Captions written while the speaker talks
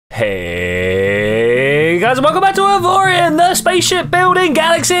Hey guys, and welcome back to Avorion, the spaceship building,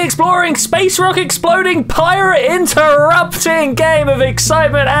 galaxy exploring, space rock exploding, pirate interrupting game of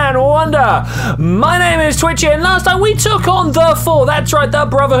excitement and wonder. My name is Twitchi, and last time we took on the Four. That's right, the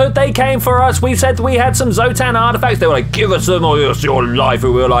Brotherhood. They came for us. We said we had some Xsotan artifacts. They were like, give us them or it's your life.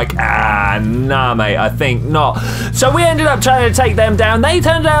 And we were like, nah mate, I think not. So we ended up trying to take them down. They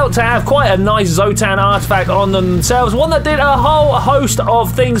turned out to have quite a nice Xsotan artifact on themselves, one that did a whole host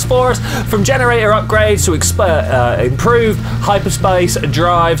of things for us, from generator upgrades to improved hyperspace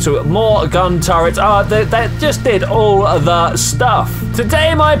drive to more gun turrets. That just did all the stuff.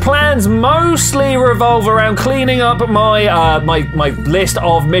 Today my plans mostly revolve around cleaning up my my list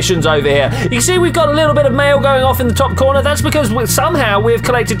of missions over here. You can see we've got a little bit of mail going off in the top corner. That's because somehow we've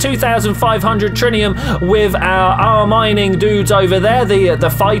collected 2,500 trinium with our mining dudes over there,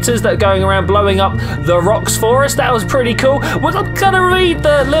 the fighters that are going around blowing up the rocks for us. That was pretty cool. We're gonna read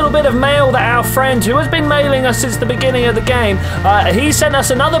the little bit of mail that our friend, who has been mailing us since the beginning of the game, he sent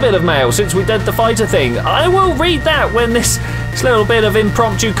us another bit of mail since we did the fighter thing. I will read that when this little bit of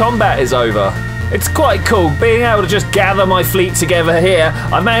impromptu combat is over. It's quite cool being able to just gather my fleet together here.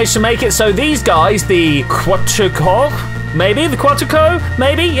 I managed to make it so these guys, the Quatuco, maybe the Quatuco,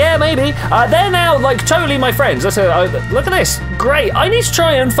 maybe, yeah, maybe. They're now like totally my friends. Look at this, great. I need to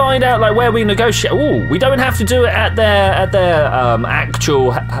try and find out like where we negotiate. Ooh, we don't have to do it at their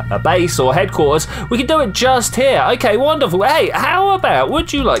actual base or headquarters. We can do it just here. Okay, wonderful. Hey, how about?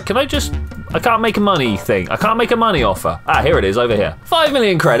 Would you like? Can I just? I can't make a money thing. I can't make a money offer. Here it is over here. 5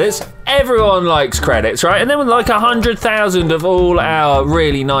 million credits. Everyone likes credits, right? And then with like 100,000 of all our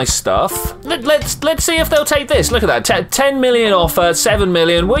really nice stuff. Let's see if they'll take this. Look at that. 10 million offer, 7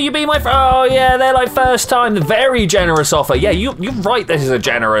 million. Will you be my friend? Oh yeah, they're like first time. Very generous offer. Yeah, you're right. This is a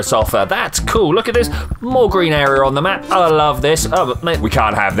generous offer. That's cool. Look at this. More green area on the map. I love this. Oh, but we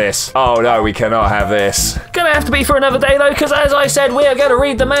can't have this. Oh no, we cannot have this. Gonna have to be for another day though, because as I said, we are going to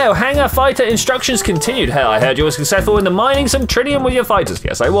read the mail. Hangar fighter instructions continued. Hell, I heard you were successful in the mining some tritium with your fighters.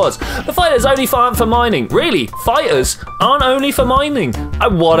 Yes, I was. The fighters only aren't for mining. Really? Fighters aren't only for mining?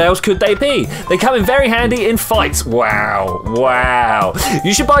 What else could they be? They come in very handy in fights. Wow. Wow.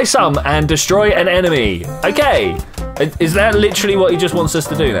 You should buy some and destroy an enemy. Okay. Is that literally what he just wants us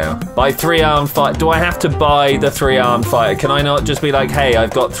to do now? Buy 3-armed fight. Do I have to buy the 3-armed fighter? Can I not just be like, hey,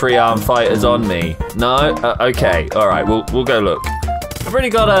 I've got 3-armed fighters on me? No? Okay. All right. We'll go look. I've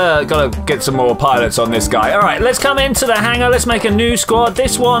really gotta get some more pilots on this guy. All right, let's come into the hangar. Let's make a new squad.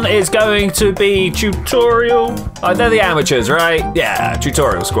 This one is going to be tutorial. They're the amateurs, right? Yeah,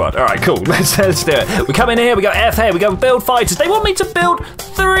 tutorial squad. All right, cool. Let's do it. We come in here. We go F here. We go build fighters. They want me to build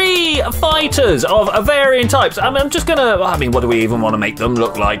 3 fighters of varying types. I mean, I'm just gonna. What do we even want to make them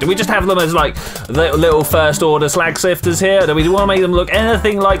look like? Do we just have them as like little first order slag sifters here? Do we want to make them look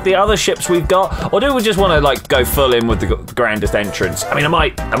anything like the other ships we've got, or do we just want to like go full in with the grandest entrance? I mean, I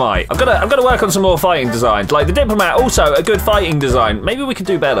might. I've got to work on some more fighting designs. Like the Diplomat, also a good fighting design. Maybe we could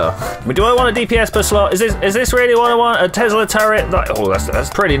do better. I mean, do I want a DPS per slot? Is this really what I want? A Tesla turret? That's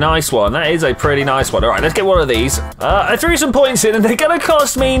a pretty nice one. That is a pretty nice one. All right, let's get one of these. I threw some points in, and they're gonna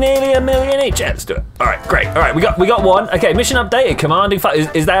cost me nearly $1 million each. Yeah, let's do it. All right, great. All right, we got one. Okay, mission updated. Commanding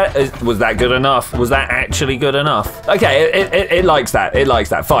fight. Was that good enough? Was that actually good enough? Okay, it likes that. It likes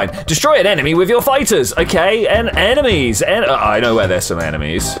that. Fine. Destroy an enemy with your fighters. Okay, and enemies. And I know where there's some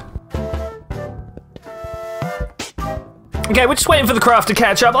enemies. Okay, we're just waiting for the craft to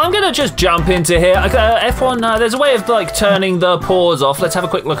catch up. I'm gonna just jump into here. F1, there's a way of like turning the pause off. Let's have a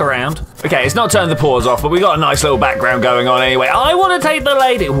quick look around. Okay, it's not turning the pause off, but we got a nice little background going on anyway. I want to take the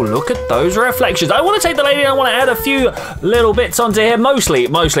lady. Oh, look at those reflections. I want to take the lady and I want to add a few little bits onto here. Mostly,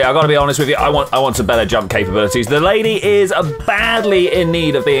 I gotta be honest with you, I want some better jump capabilities. The lady is badly in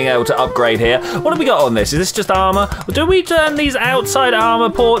need of being able to upgrade here. What have we got on this? Is this just armor? Do we turn these outside armor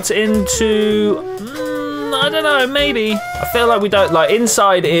ports into... I don't know, maybe. I feel like we don't, like,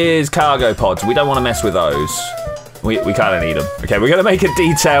 inside is cargo pods. We don't want to mess with those. We kind of need them. Okay, we're going to make a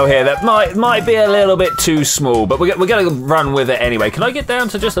detail here that might be a little bit too small, but we're going to run with it anyway. Can I get down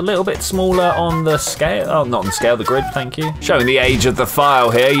to just a little bit smaller on the scale? Oh, not on the scale, the grid, thank you. Showing the age of the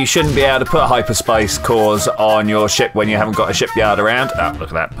file here. You shouldn't be able to put hyperspace cores on your ship when you haven't got a shipyard around. Oh, look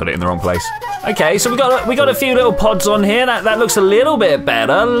at that, put it in the wrong place. Okay, so we got a few little pods on here. That looks a little bit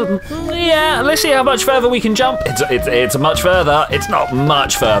better. Yeah, let's see how much further we can jump. It's much further. It's not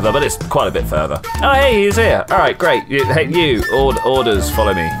much further, but it's quite a bit further. Oh, hey, he's here. All right, great. Hey, you, orders,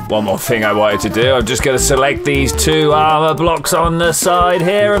 follow me. One more thing I wanted to do. I'm just going to select these 2 armor blocks on the side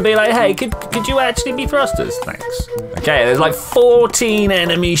here and be like, hey, could you actually be thrusters? Thanks. Okay, there's like 14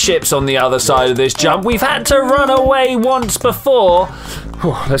 enemy ships on the other side of this jump. We've had to run away once before.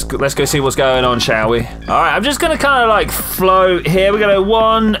 Let's go see what's going on, shall we? All right, I'm just gonna kind of like float here. We're gonna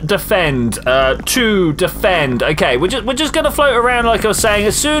 1 defend, 2 defend. Okay, we're just gonna float around like I was saying.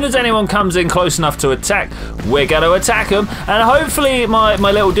 As soon as anyone comes in close enough to attack, we're gonna attack them, and hopefully my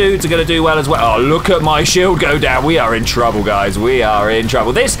little dudes are gonna do well as well. Oh, look at my shield go down. We are in trouble, guys. We are in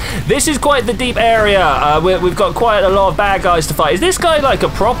trouble. This is quite the deep area. We've got quite a lot of bad guys to fight. Is this guy like a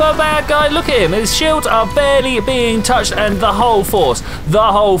proper bad guy? Look at him. His shields are barely being touched, and the whole force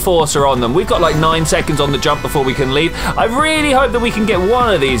are on them. We've got like 9 seconds on the jump before we can leave. I really hope that we can get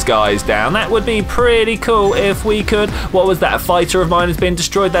one of these guys down. That would be pretty cool if we could. What was that? A fighter of mine has been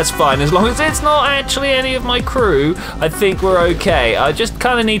destroyed. That's fine. As long as it's not actually any of my crew, I think we're okay. I just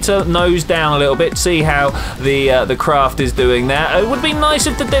kind of need to nose down a little bit, see how the craft is doing there. It would be nice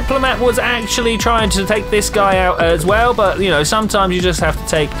if the diplomat was actually trying to take this guy out as well, but you know, sometimes you just have to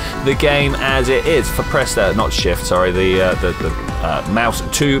take the game as it is. Press that, not shift, sorry, the mouse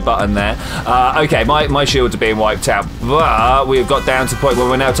 2 button there. Okay, my shields are being wiped out, but we've got down to the point where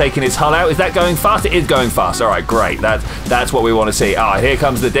we're now taking his hull out. Is that going fast? It is going fast. All right, great. That's what we want to see. Here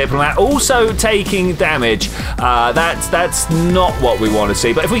comes the diplomat, also taking damage. That's not what we want to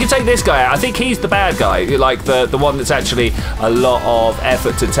see. But if we can take this guy out, I think he's the bad guy, like the one that's actually a lot of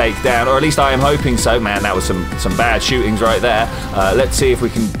effort to take down, or at least I am hoping so. Man, that was some bad shootings right there. Let's see if we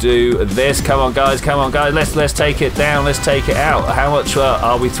can do this. Come on, guys. Come on, guys. Let's take it down. Let's take it out. How much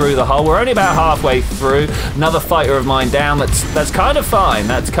are we through the hole? We're only about halfway through. Another fighter of mine down. That's kind of fine.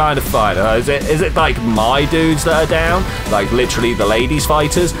 That's kind of fine. Is it like my dudes that are down? Like literally the ladies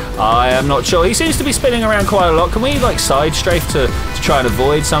fighters? I am not sure. He seems to be spinning around quite a lot. Can we like side strafe to try and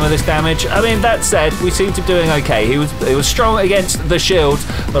avoid some of this damage? I mean, that said, we seem to be doing okay. He was strong against the shields,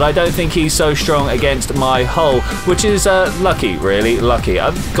 but I don't think he's so strong against my hull, which is lucky, really lucky.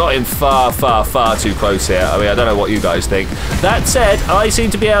 I've got him far too close here. I mean, I don't know what you guys think. That said, I seem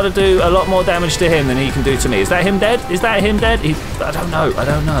to be able to do a lot more damage to him than he can do to me. Is that him dead? Is that him dead? I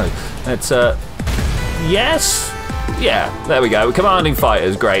don't know. It's yes. Yeah, there we go. Commanding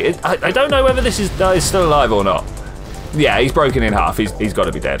fighters, great. I don't know whether this guy is still alive or not. Yeah, he's broken in half. He's got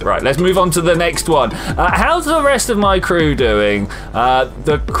to be dead. Right, let's move on to the next one. How's the rest of my crew doing?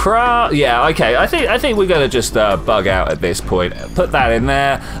 The craft. Yeah, okay. I think we're gonna just bug out at this point. Put that in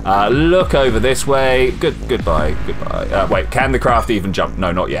there. Look over this way. Goodbye. Wait, can the craft even jump?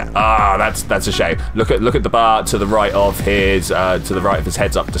 No, not yet. That's a shame. Look at the bar to the right of his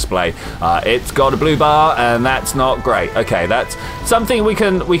heads-up display. It's got a blue bar, and that's not great. Okay, that's something we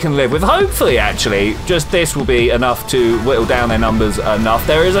can live with. Hopefully, actually, just this will be enough to whittle down their numbers enough.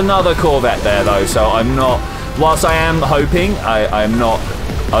 There is another Corvette there though, so I'm not, whilst I am hoping, I'm not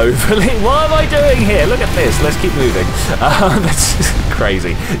overly, what am I doing here? Look at this, let's keep moving. That's just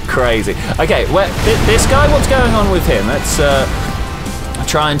crazy. Okay, this guy, what's going on with him? Let's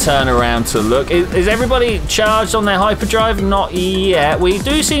try and turn around to look. Is everybody charged on their hyperdrive? Not yet. We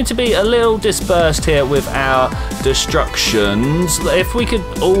do seem to be a little dispersed here with our destructions. If we could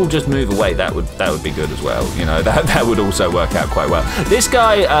all just move away, that would be good as well. You know, that would also work out quite well. This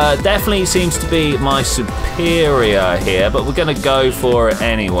guy definitely seems to be my superior here, but we're gonna go for it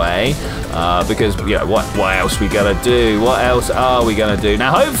anyway. Because, you know, what else we gonna do? What else are we gonna do?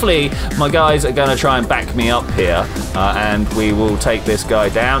 Now, hopefully, my guys are gonna try and back me up here, and we will take this guy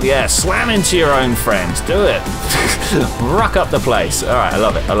down. Yeah, slam into your own friends. Do it. Ruck up the place. All right, I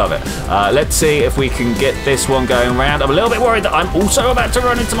love it. Let's see if we can get this one going round. I'm a little bit worried that I'm also about to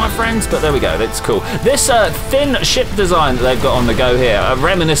run into my friends, but there we go. That's cool. This thin ship design that they've got on the go here,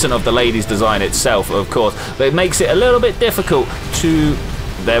 reminiscent of the ladies' design itself, of course, but it makes it a little bit difficult to...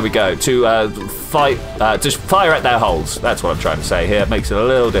 There we go, to fight, just fire at their hulls. That's what I'm trying to say here. It makes it a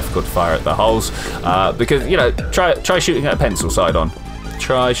little difficult to fire at the hulls, because, you know, try shooting at a pencil side on.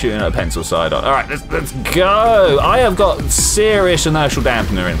 Try shooting at a pencil side on. All right, let's go. I have got serious inertial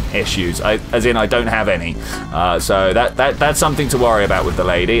dampener issues, as in I don't have any. So that's something to worry about with the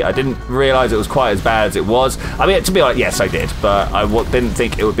lady. I didn't realise it was quite as bad as it was. I mean, to be honest, yes, I did, but I didn't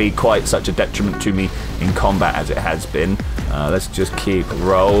think it would be quite such a detriment to me in combat as it has been. Let's just keep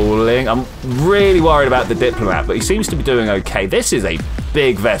rolling. I'm really worried about the diplomat, but he seems to be doing okay. This is a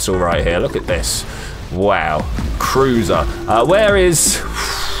big vessel right here. Look at this. Wow. Cruiser. Where is...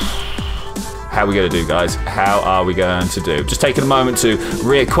 How are we going to do, guys? How are we going to do? Just taking a moment to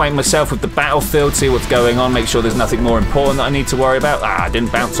reacquaint myself with the battlefield, see what's going on, make sure there's nothing more important that I need to worry about. I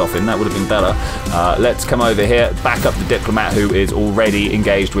didn't bounce off him. That would have been better. Let's come over here, back up the diplomat who is already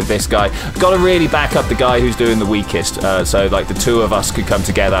engaged with this guy. Got to really back up the guy who's doing the weakest. So, like, the two of us could come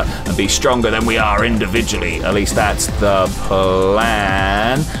together and be stronger than we are individually. At least that's the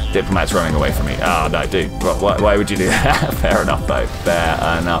plan. Diplomat's running away from me. Oh, no, dude. Why would you do that? Fair enough, though. Fair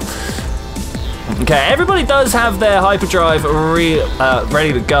enough. Okay, everybody does have their hyperdrive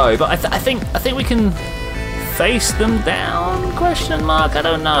ready to go, but I think we can face them down? Question mark. I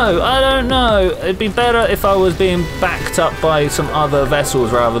don't know. It'd be better if I was being backed up by some other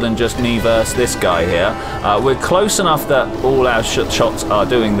vessels rather than just me versus this guy here. We're close enough that all our shots are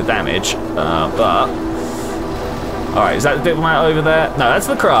doing the damage, but. Alright, is that the diplomat over there? No, that's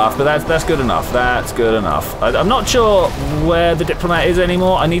the craft, but that's good enough. That's good enough. I'm not sure where the diplomat is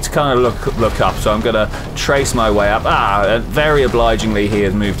anymore. I need to kind of look up, so I'm going to trace my way up. Very obligingly, he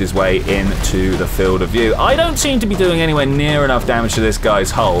has moved his way into the field of view. I don't seem to be doing anywhere near enough damage to this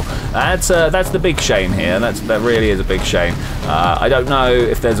guy's hull. That's the big shame here. That really is a big shame. I don't know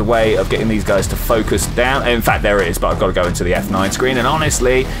if there's a way of getting these guys to focus down. In fact, there is, but I've got to go into the F9 screen, and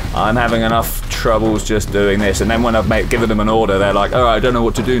honestly, I'm having enough troubles just doing this. And then when I've given them an order, they're like, all right, I don't know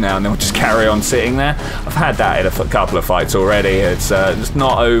what to do now, and then we'll just carry on sitting there. I've had that in a couple of fights already. It's just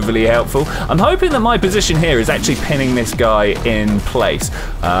not overly helpful. I'm hoping that my position here is actually pinning this guy in place.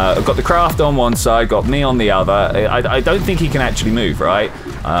 I've got the craft on one side, got me on the other. I don't think he can actually move, right?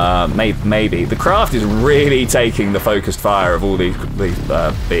 Maybe. The craft is really taking the focused fire of all these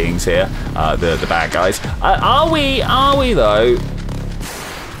beings here, the bad guys. Are we though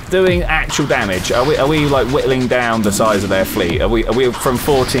doing actual damage? Are we like whittling down the size of their fleet? Are we from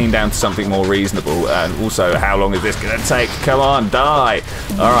 14 down to something more reasonable? And also, how long is this going to take? Come on, die!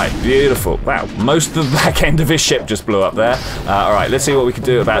 All right, beautiful. Wow, most of the back end of his ship just blew up there. All right, let's see what we can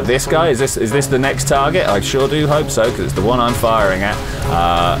do about this guy. Is this the next target? I sure do hope so, because it's the one I'm firing at.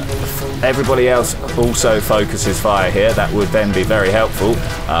 Everybody else also focuses fire here. That would then be very helpful.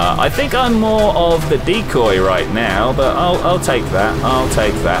 I think I'm more of the decoy right now, but I'll take that. I'll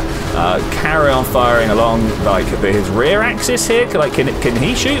take that. Carry on firing along like his rear axis here. Like, can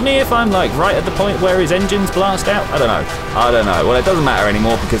he shoot me if I'm like right at the point where his engines blast out? I don't know. Well, it doesn't matter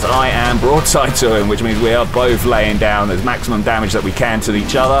anymore because I am broadside to him, which means we are both laying down as maximum damage that we can to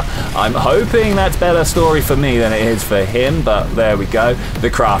each other. I'm hoping that's better story for me than it is for him, but there we go. The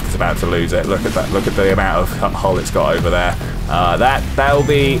craft is about to lose it. Look at that. Look at the amount of hull it's got over there. That'll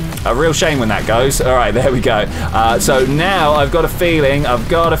be a real shame when that goes. All right, there we go. So now I've got a feeling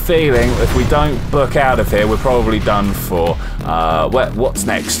if we don't book out of here, we're probably done for. What's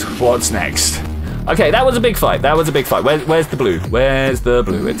next? What's next? Okay, that was a big fight. Where's the blue? Where's the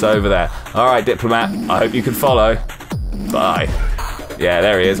blue? It's over there. All right, diplomat. I hope you can follow. Bye. Yeah,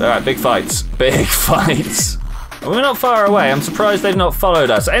 there he is. All right, big fights. Big fights. We're not far away. I'm surprised they've not followed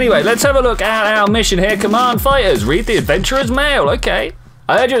us. Anyway, let's have a look at our mission here. Command fighters, read the adventurer's mail. Okay.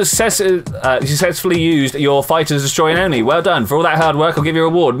 I heard you successfully used your fighters to destroy an enemy. Well done. For all that hard work, I'll give you a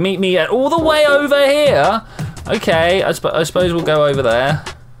reward. Meet me at all the way over here. Okay, I suppose we'll go over there.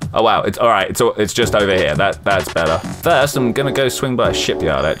 Oh wow, it's all right. It's just over here. That's better. First, I'm gonna go swing by a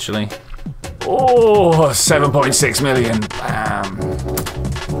shipyard actually. Oh, 7.6 million. Bam.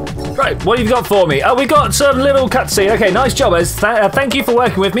 Right, what have you got for me? Oh, we got some little cutscene. Okay, nice job, Ez. Thank you for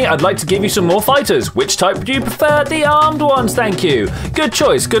working with me. I'd like to give you some more fighters. Which type do you prefer? The armed ones, thank you. Good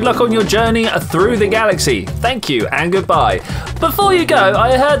choice. Good luck on your journey through the galaxy. Thank you, and goodbye. Before you go,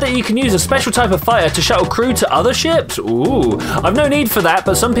 I heard that you can use a special type of fighter to shuttle crew to other ships. Ooh, I've no need for that,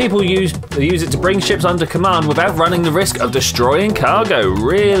 but some people use it to bring ships under command without running the risk of destroying cargo.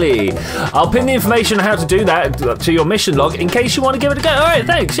 Really? I'll pin the information on how to do that to your mission log in case you want to give it a go. All right,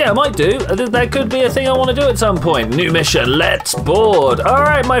 thanks. Yeah, I might do. That could be a thing I want to do at some point. New mission, let's board. All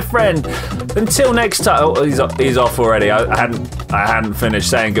right, my friend. Until next time. Oh, he's off already. I hadn't finished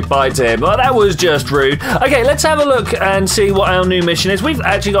saying goodbye to him. Well, that was just rude. Okay, let's have a look and see what our new mission is. We've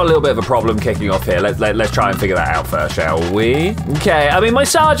actually got a little bit of a problem kicking off here. Let's try and figure that out first, shall we? Okay. I mean, my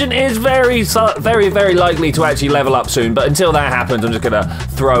sergeant is very likely to actually level up soon, but until that happens, I'm just gonna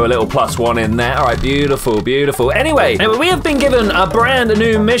throw a little +1 in there. All right, beautiful, beautiful. Anyway, we have been given a brand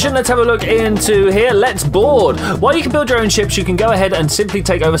new mission. mission, let's have a look into here. Let's board. While you can build your own ships, you can go ahead and simply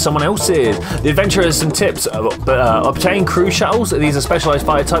take over someone else's. The adventurer has some tips. Obtain crew shuttles. These are specialized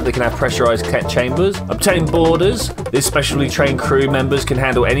fire type. They can have pressurized chambers. Obtain boarders. These specially trained crew members can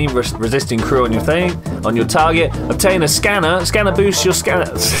handle any resisting crew on your target. Obtain a scanner. Scanner boosts your scanner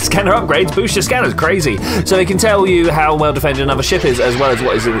upgrades. Boost your scanners. Crazy. So they can tell you how well defended another ship is, as well as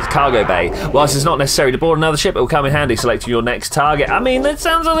what is in its cargo bay. Whilst it's not necessary to board another ship, it will come in handy selecting your next target. I mean, it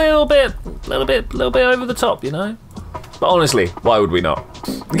sounds a little bit over the top, you know? But honestly, why would we not?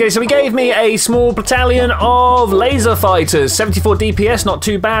 Okay, so he gave me a small battalion of laser fighters. 74 DPS, not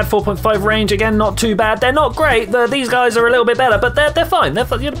too bad. 4.5 range, again, not too bad. They're not great. These guys are a little bit better, but they're fine. They're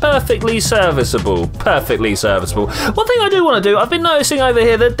perfectly serviceable. Perfectly serviceable. One thing I do want to do, I've been noticing over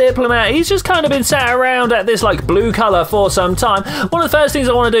here that Diplomat, he's just kind of been sat around at this like blue colour for some time. One of the first things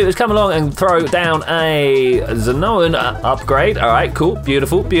I want to do is come along and throw down a Xsotan upgrade. All right, cool,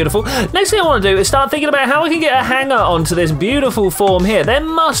 beautiful, beautiful. Next thing I want to do is start thinking about how I can get a hangar onto this beautiful form here. There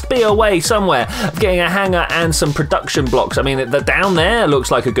must be a way somewhere of getting a hangar and some production blocks. I mean, down there looks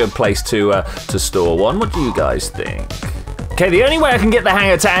like a good place to store one. What do you guys think? Okay, the only way I can get the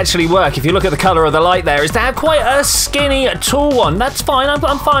hangar to actually work, if you look at the colour of the light there, is to have quite a skinny, tall one. That's fine,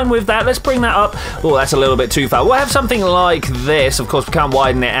 I'm fine with that. Let's bring that up. Oh, that's a little bit too far. We'll have something like this. Of course, we can't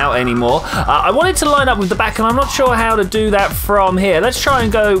widen it out anymore. I wanted to line up with the back, and I'm not sure how to do that from here. Let's try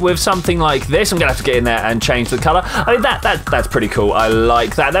and go with something like this. I'm going to have to get in there and change the colour. I mean, that's pretty cool. I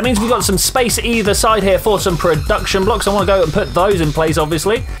like that. That means we've got some space either side here for some production blocks. I want to go and put those in place,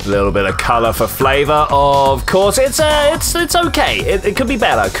 obviously. A little bit of colour for flavour, of course. It's okay. It could be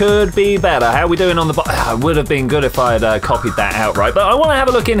better. Could be better. How are we doing on the bottom? It would have been good if I had copied that outright. But I want to have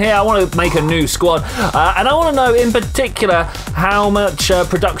a look in here. I want to make a new squad. And I want to know in particular how much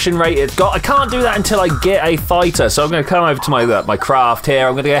production rate it's got. I can't do that until I get a fighter. So I'm going to come over to my craft here.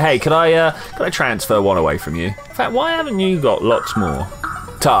 I'm going to go, hey, could I transfer one away from you? In fact, why haven't you got lots more?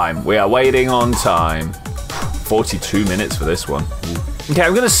 Time. We are waiting on time. 42 minutes for this one. Okay,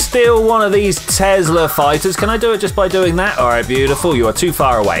 I'm going to steal one of these Tesla fighters. Can I do it just by doing that? All right, beautiful. You are too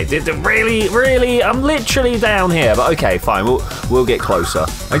far away. Really, I'm literally down here. But okay, fine. We'll get closer.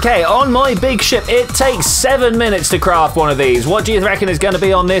 Okay, on my big ship, it takes 7 minutes to craft one of these. What do you reckon is going to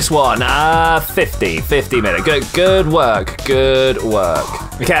be on this one? 50 minutes. Good work.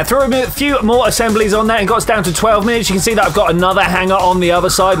 Okay, I threw a few more assemblies on there and got us down to 12 minutes. You can see that I've got another hangar on the other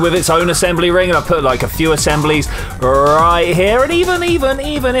side with its own assembly ring, and I put like a few assemblies right here. And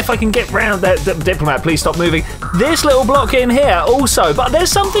even if I can get round that, Diplomat, please stop moving. This little block in here also. But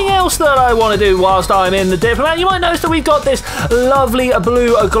there's something else that I want to do whilst I'm in the Diplomat. You might notice that we've got this lovely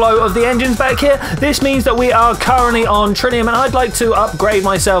blue glow of the engines back here. This means that we are currently on Trinium, and I'd like to upgrade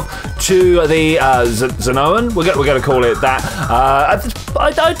myself to the Xsotan. We're going to call it that.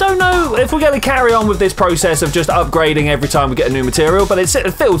 I don't know if we're going to carry on with this process of just upgrading every time we get a new material, but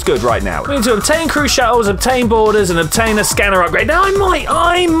it feels good right now. We need to obtain crew shuttles, obtain boarders, and obtain a scanner upgrade. Now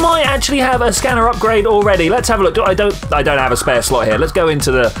I might actually have a scanner upgrade already. Let's have a look. I don't have a spare slot here. Let's go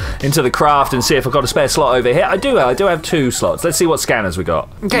into the craft and see if I've got a spare slot over here. I do have 2 slots. Let's see what scanners we got.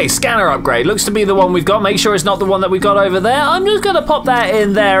 Okay, scanner upgrade looks to be the one we've got. Make sure it's not the one that we got over there. I'm just gonna pop that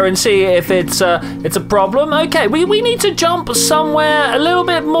in there and see if it's a problem. Okay, we need to jump somewhere a little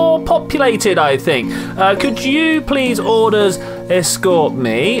bit more populated, I think. Could you please orders escort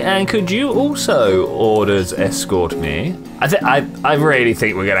me, and could you also orders escort me? I really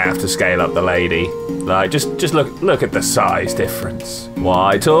think we're gonna have to scale up the lady. Like, just look at the size difference.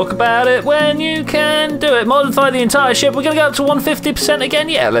 Why talk about it when you can do it? Modify the entire ship. We're gonna go up to 150% again.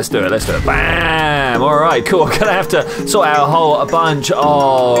 Yeah, let's do it. Bam. All right, cool. We're gonna have to sort out a bunch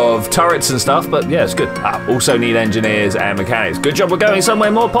of turrets and stuff, but yeah, it's good. Also need engineers and mechanics. Good job. We're going somewhere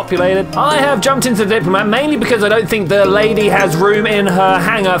more populated. I have jumped into the Diplomat mainly because I don't think the lady has room in her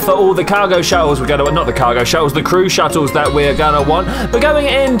hangar for all the cargo shuttles. Not the cargo shuttles, the crew shuttles that we're gonna want. We're going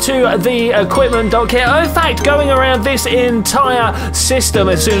into the equipment dock here. In fact, going around this entire system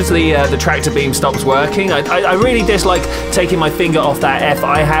as soon as the tractor beam stops working. I really dislike taking my finger off that F.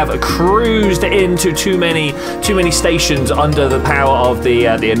 I have cruised into too many stations under the power of the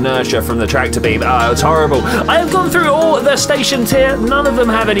inertia from the tractor beam. It's horrible. I have gone through all the stations here. None of them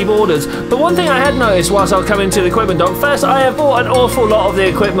have any borders. But one thing I had noticed whilst I was coming to the equipment dock, first I have bought an awful lot of the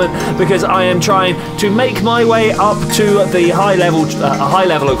equipment because I am trying to make my way up to the high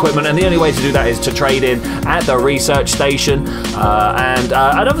level equipment, and the only way to do that is to trade in at the research station. And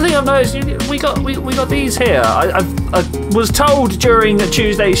another thing I've noticed, we got these here. I was told during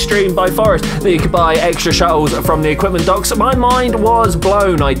Tuesday's stream by Forrest that you could buy extra shuttles from the equipment docks. My mind was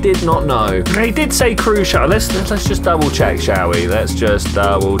blown. I did not know. He did say crew shuttle. Let's just double check, shall we? Let's just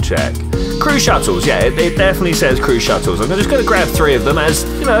double check. Crew shuttles, yeah, it definitely says crew shuttles. I'm just going to grab 3 of them, as,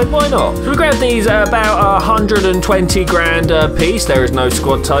 you know, why not? So we grabbed these at about 120 grand a piece. There is no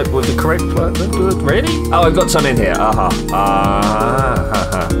squad type with the correct... Really? Oh, I've got some in here.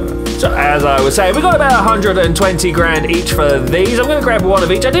 So as I was saying, we got about 120 grand each for these. I'm going to grab 1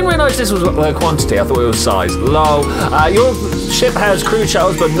 of each. I didn't realise this was a quantity. I thought it was size. Lol. Your ship has crew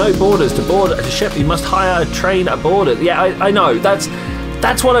shuttles, but no boarders. To board a ship, you must hire a train a boarder. Yeah, I know.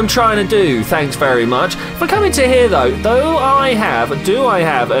 That's what I'm trying to do. Thanks very much. If I come into here though, do I have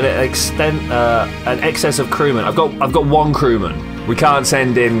an excess of crewmen? I've got 1 crewman. We can't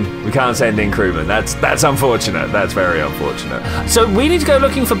send in crewmen. That's unfortunate. That's very unfortunate. So we need to go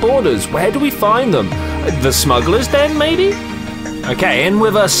looking for boarders. Where do we find them? The smugglers then, maybe? Okay, in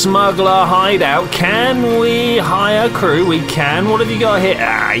with a smuggler hideout. Can we hire crew? We can. What have you got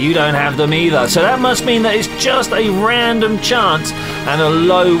here? You don't have them either. So that must mean that it's just a random chance and a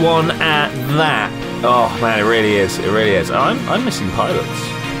low one at that. Oh man, it really is. It really is. I'm missing pilots.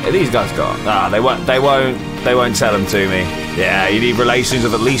 These guys got. They won't sell them to me. Yeah, you need relations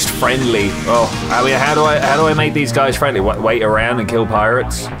of at least friendly. Oh, I mean, how do I make these guys friendly? Wait around and kill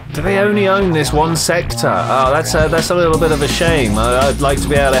pirates? Do they only own this one sector? Oh, that's a little bit of a shame. I'd like to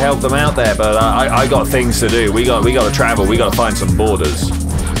be able to help them out there, but I got things to do. We got to travel. We got to find some boarders.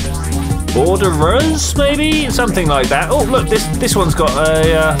 Borderers, maybe something like that. Oh, look, this one's got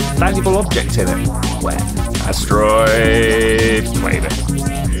a valuable object in it. Where? Asteroid. Wait a minute.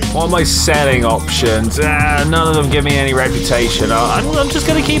 What are my selling options? None of them give me any reputation. I'm just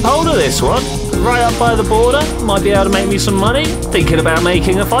going to keep hold of this one. Right up by the border. Might be able to make me some money. Thinking about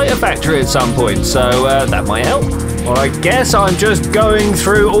making a fighter factory at some point, so that might help. Well, I guess I'm just going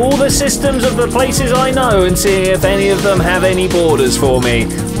through all the systems of the places I know and seeing if any of them have any borders for me.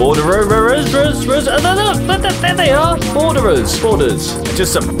 Borderers, there they are. Borderers.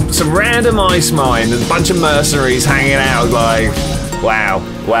 Just some random ice mine and a bunch of mercenaries hanging out like... Wow,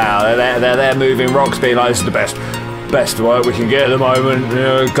 they're moving rocks, being like, this is the best work we can get at the moment. You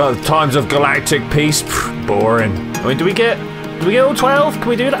know, times of galactic peace. Pff, boring. I mean, do we get all 12? Can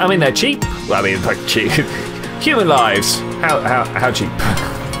we do that? I mean, they're cheap. Well, I mean, like cheap. Human lives. How cheap?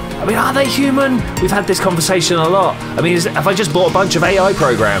 I mean, are they human? We've had this conversation a lot. I mean, have I just bought a bunch of AI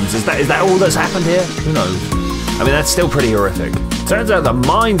programs? Is that all that's happened here? Who knows? I mean, that's still pretty horrific. Turns out the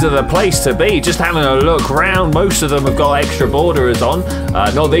mines are the place to be. Just having a look round, most of them have got extra borderers on.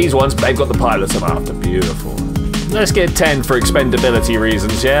 Not these ones, but they've got the pilots I'm after. Beautiful. Let's get 10 for expendability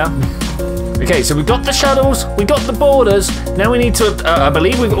reasons, yeah? Okay, so we've got the shuttles, we've got the boarders. Now we need to, I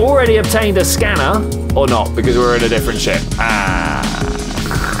believe we've already obtained a scanner, or not, because we're in a different ship.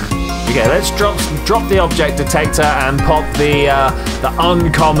 Okay, let's drop the object detector and pop the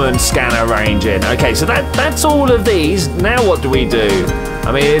uncommon scanner range in. Okay, so that's all of these. Now what do we do?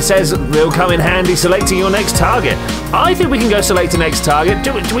 I mean, it says they'll come in handy selecting your next target. I think we can go select the next target.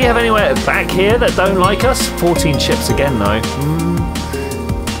 Do we have anywhere back here that don't like us? 14 ships again, though.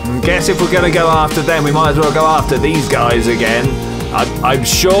 Guess if we're going to go after them, we might as well go after these guys again. I'm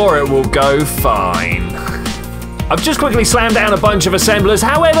sure it will go fine. I've just quickly slammed down a bunch of assemblers,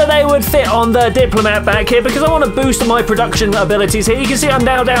 however they would fit on the Diplomat back here, because I want to boost my production abilities here. You can see I'm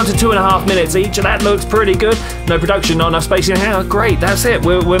now down to 2.5 minutes each, and that looks pretty good. No production, not enough space in here. Great, that's it.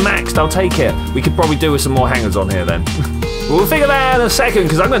 We're maxed. I'll take it. We could probably do with some more hangars on here then. We'll figure that out in a second,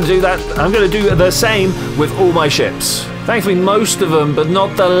 because I'm going to do that. I'm going to do the same with all my ships. Thankfully, most of them, but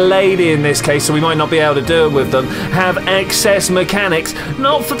not the lady in this case, so we might not be able to do it with them, have excess mechanics.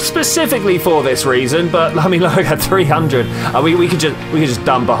 Not specifically for this reason, but I mean, look at 300. We could just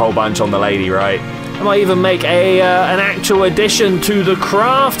dump a whole bunch on the lady, right? I might even make an actual addition to the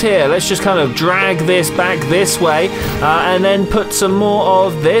craft here. Let's just kind of drag this back this way, and then put some more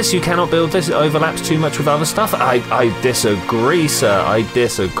of this. You cannot build this; it overlaps too much with other stuff. I disagree, sir. I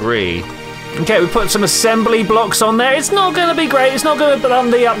disagree. Okay, we put some assembly blocks on there. It's not going to be great. It's not going to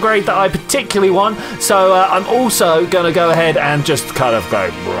be the upgrade that I particularly want. So I'm also going to go ahead and just kind of go...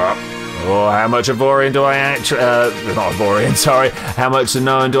 Oh, how much Avorion do I actually... not Avorion, sorry. How much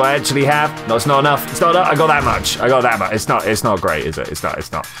Xsotan do I actually have? No, it's not enough. It's not enough. I got that much. It's not great, is it?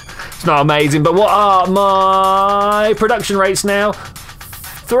 It's not amazing. But what are my production rates now?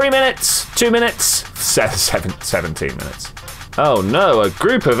 3 minutes, 2 minutes, 17 minutes. Oh no, a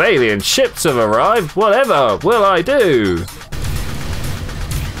group of alien ships have arrived. Whatever will I do?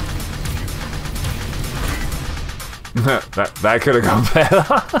 that could have gone better.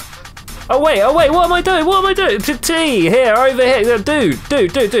 Oh wait, what am I doing? What am I doing? T, here, over here. Dude.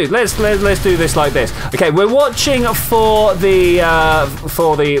 Let's do this like this. Okay, we're watching for the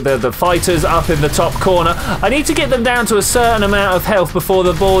fighters up in the top corner. I need to get them down to a certain amount of health before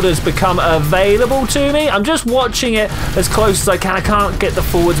the borders become available to me. I'm just watching it as close as I can. I can't get the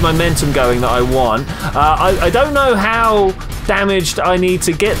forwards momentum going that I want. I don't know how damaged I need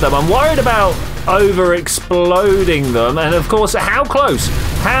to get them. I'm worried about over exploding them, and of course, how close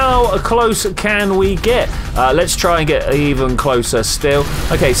can we get? Let's try and get even closer still.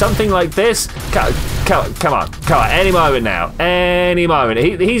 Okay, something like this. Come on, any moment now, any moment.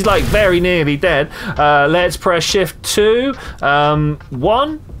 He's like very nearly dead. Let's press shift 2, 1,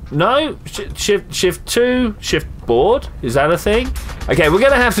 no, shift 2, shift board, is that a thing? Okay, we're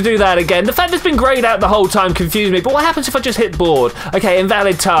gonna have to do that again. The fact it's been grayed out the whole time confused me, but what happens if I just hit board? Okay,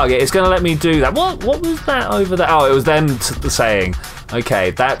 invalid target, it's gonna let me do that. What was that over there? Oh, it was them saying. Okay,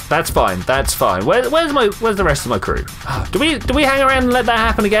 that's fine. Where's the rest of my crew? Do we hang around and let that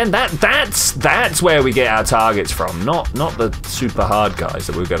happen again? That's where we get our targets from, not the super hard guys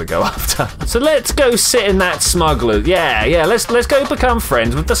that we're gonna go after. So let's go sit in that smuggler. Yeah, let's go become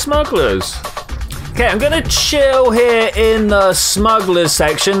friends with the smugglers. Okay, I'm gonna chill here in the smugglers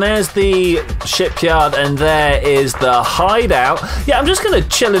section. There's the shipyard and there is the hideout. Yeah, I'm just gonna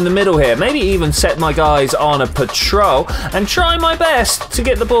chill in the middle here. Maybe even set my guys on a patrol and try my best to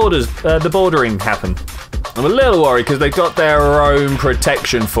get the bordering happen. I'm a little worried because they've got their own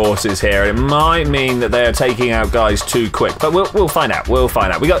protection forces here. It might mean that they're taking out guys too quick, but we'll find out.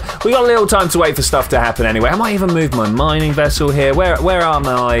 We got a little time to wait for stuff to happen anyway. I might even move my mining vessel here. Where am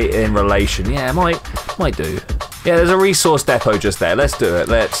I in relation? Yeah, I might do. Yeah, there's a resource depot just there. Let's do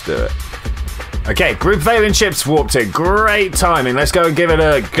it. Okay, group of alien ships warped in. Great timing. Let's go and give it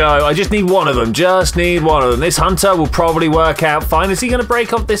a go. I just need one of them. This hunter will probably work out fine. Is he going to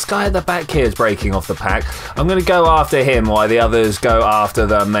break off? This guy at the back here is breaking off the pack. I'm going to go after him while the others go after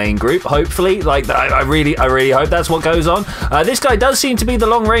the main group. Hopefully, I really hope that's what goes on. This guy does seem to be the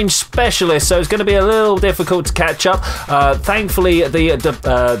long-range specialist, so it's going to be a little difficult to catch up. Thankfully,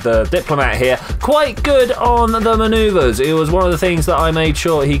 the diplomat here, quite good on the maneuvers. It was one of the things that I made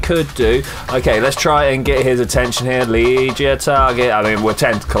sure he could do. Okay, let's try and get his attention here. Lead your target. I mean, we're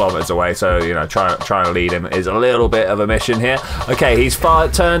 10 kilometers away, so, you know, trying to lead him is a little bit of a mission here. Okay, he's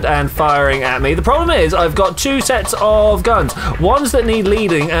turned and firing at me. The problem is I've got two sets of guns, ones that need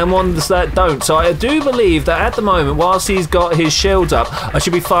leading and ones that don't. So I do believe that at the moment, whilst he's got his shields up, I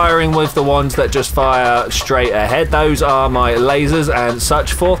should be firing with the ones that just fire straight ahead. Those are my lasers and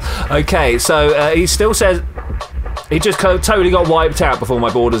such forth. Okay, so he still says... He just totally got wiped out before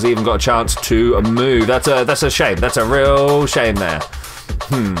my borders even got a chance to move. That's a shame. That's a real shame there.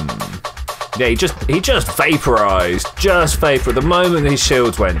 Yeah, he just vaporized. The moment his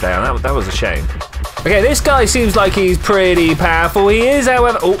shields went down. That was a shame. Okay, this guy seems like he's pretty powerful. He is,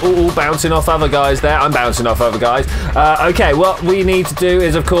 however... bouncing off other guys there. I'm bouncing off other guys. Okay, what we need to do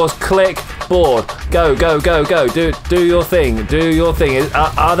is, of course, click board. Go. Do your thing.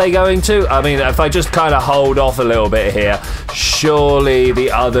 Are they going to? I mean, if I just kind of hold off a little bit here, surely the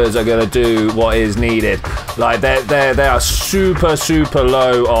others are going to do what is needed. Like, they are super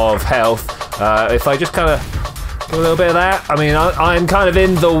low of health. If I just kind of... a little bit of that. I mean, I'm kind of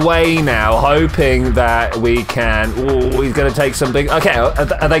in the way now, hoping that we can... Ooh, he's going to take something. Okay,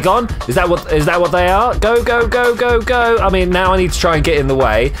 are they gone? Is that what they are? Go. I mean, now I need to try and get in the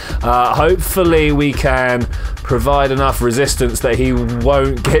way. Hopefully we can provide enough resistance that he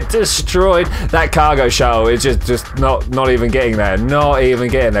won't get destroyed. That cargo shuttle is just not even getting there. Not even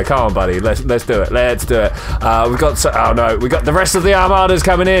getting there. Come on, buddy. Let's do it. We've got... oh, no. We got the rest of the armadas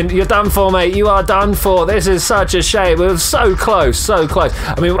coming in. You're done for, mate. You are done for. This is such a shame. It was so close.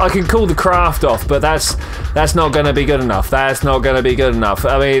 I mean, I can call the craft off, but that's not going to be good enough.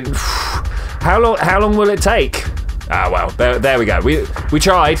 I mean, how long will it take? Ah, well, there we go. We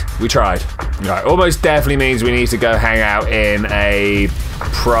tried. Right, almost definitely means we need to go hang out in a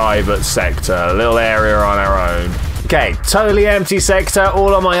private sector, a little area on our own. Okay, totally empty sector,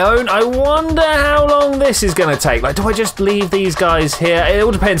 all on my own. I wonder how long this is going to take. Like, do I just leave these guys here? It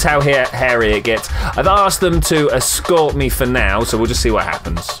all depends how hairy it gets. I've asked them to escort me for now, so we'll just see what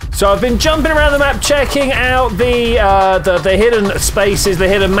happens. So I've been jumping around the map, checking out the hidden spaces, the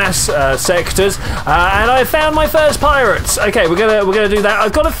hidden mass sectors, and I found my first pirates. Okay, we're gonna do that.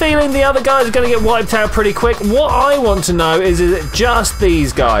 I've got a feeling the other guys are gonna get wiped out pretty quick. What I want to know is it just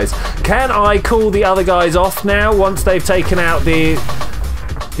these guys? Can I call the other guys off now once once they've taken out the...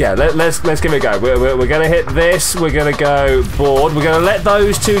 Yeah, let's give it a go. We're going to hit this. We're going to go board. We're going to let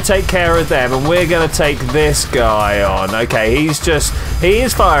those two take care of them, and we're going to take this guy on. Okay, he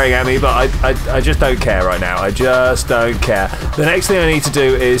is firing at me, but I just don't care right now. I just don't care. The next thing I need to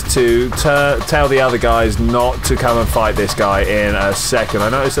do is to tell the other guys not to come and fight this guy in a second. I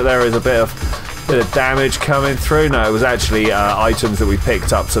noticed that there is a bit of damage coming through. No, it was actually items that we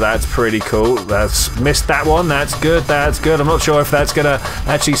picked up, so that's pretty cool. That's missed that one. That's good. That's good. I'm not sure if that's gonna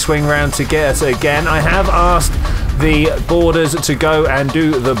actually swing round to get us again. I have asked the boarders to go and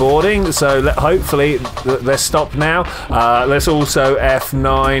do the boarding, so hopefully let's stop now. Let's also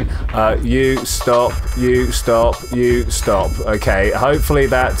F9. You stop. You stop. You stop. Okay, hopefully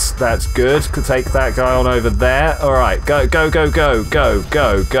that's good. Could take that guy on over there. All right, go.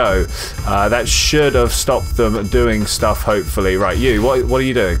 That should have stopped them doing stuff, hopefully. Right, you, what are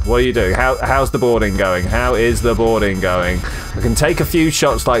you doing? What are you doing? How's the boarding going? How is the boarding going? I can take a few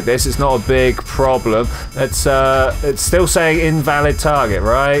shots like this. It's not a big problem. It's still saying invalid target,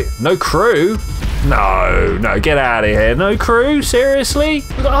 right? No crew? No, get out of here. No crew? Seriously?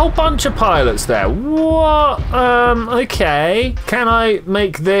 We've got a whole bunch of pilots there. What? Okay. Can I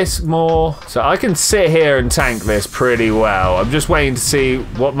make this more... So I can sit here and tank this pretty well. I'm just waiting to see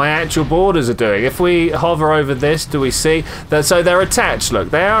what my actual boarders are doing. If we hover over this, do we see that? So they're attached.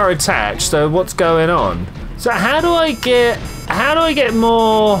 Look, they are attached. So what's going on? So how do I get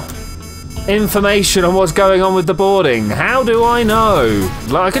more information on what's going on with the boarding? How do I know?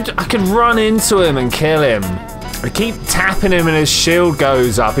 Like I could run into him and kill him. I keep tapping him and his shield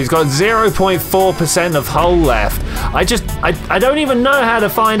goes up. He's got 0.4% of hull left. I don't even know how to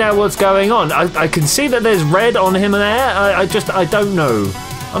find out what's going on. I can see that there's red on him there. I don't know.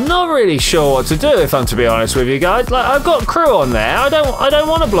 I'm not really sure what to do, if I'm to be honest with you guys. Like, I've got crew on there. I don't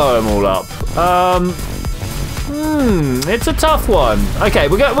want to blow them all up. It's a tough one. Okay,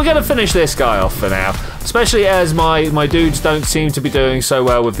 we're gonna finish this guy off for now, especially as my dudes don't seem to be doing so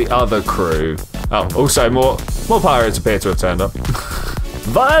well with the other crew. Oh, also more pirates appear to have turned up.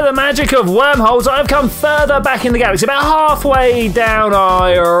 Via the magic of wormholes, I've come further back in the galaxy, about halfway down,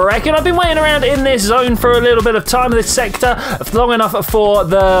 I reckon. I've been waiting around in this zone for a little bit of time, this sector, long enough for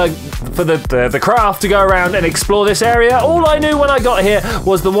the craft to go around and explore this area. All I knew when I got here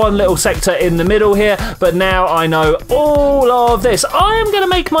was the one little sector in the middle here, but now I know all of this. I am going to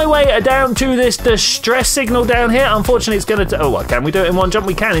make my way down to this distress signal down here. Unfortunately, it's going to... Oh, what, can we do it in one jump?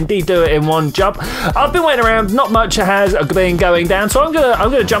 We can indeed do it in one jump. I've been waiting around. Not much has been going down, so I'm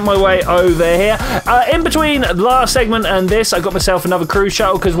gonna jump my way over here. In between the last segment and this, I got myself another cruise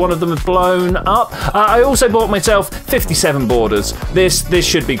shuttle because one of them had blown up. I also bought myself 57 boarders. This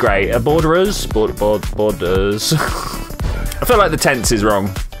should be great. Borderers? Borders. I feel like the tense is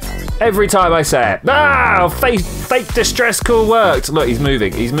wrong every time I say it. Ah, fake distress call worked. Look, he's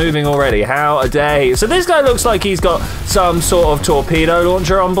moving. He's moving already. How a day. So this guy looks like he's got some sort of torpedo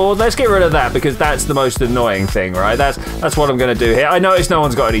launcher on board. Let's get rid of that because that's the most annoying thing, right? That's what I'm going to do here. I notice no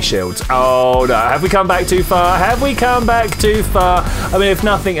one's got any shields. Oh, no. Have we come back too far? Have we come back too far? I mean, if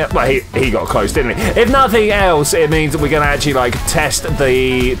nothing... Well, he got close, didn't he? If nothing else, it means that we're going to actually, like, test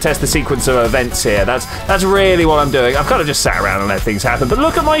the sequence of events here. That's really what I'm doing. I've kind of just sat around and let things happen. But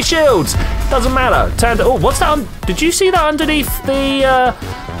look at my shield. Doesn't matter. Oh, what's that? Did you see that underneath the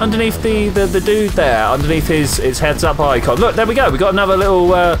dude there? Underneath his heads up icon. Look, there we go. We got another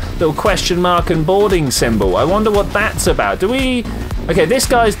little question mark and boarding symbol. I wonder what that's about. Do we? Okay, this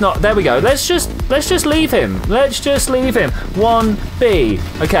guy's not. There we go. Let's just leave him. Let's just leave him. 1B.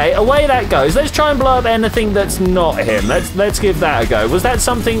 Okay, away that goes. Let's try and blow up anything that's not him. Let's give that a go. Was that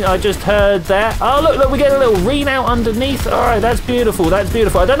something I just heard there? Oh, look, we get a little read out underneath. All right, that's beautiful. That's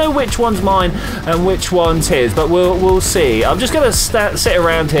beautiful. I don't know which one's mine and which one's his, but we'll see. I'm just gonna sit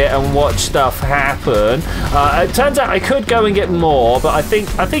around here and watch stuff happen. It turns out I could go and get more, but I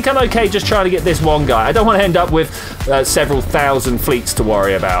think I'm okay just trying to get this one guy. I don't want to end up with several thousand fleets to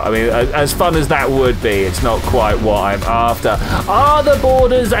worry about. I mean, as fun as that would be, it's not quite what I'm after. Are the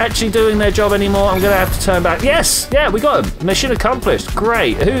boarders actually doing their job anymore? I'm gonna have to turn back. Yes, yeah, we got him. Mission accomplished.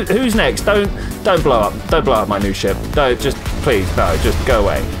 Great. Who's next? Don't blow up. Don't blow up my new ship. Don't, just please, no, just go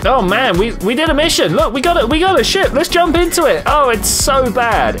away. Oh man, we did a mission. Look, we got a ship. Let's jump into it. Oh, it's so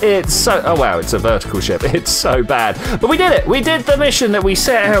bad. It's so... Oh wow, it's a vertical ship. It's so bad. But we did it. We did the mission that we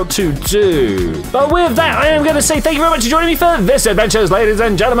set out to do. But with that, I am going to say thank you very much for joining me for this adventures, ladies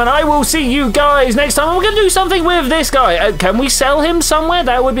and gentlemen. I will see you guys next time. We're going to do something with this guy. Can we sell him somewhere?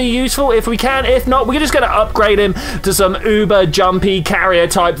 That would be useful if we can. If not, we're just going to upgrade him to some uber jumpy carrier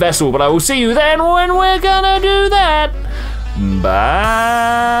type vessel. But I will see you then when we're going to do that. Bye.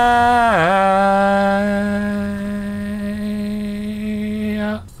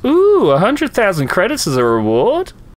 100,000 credits as a reward?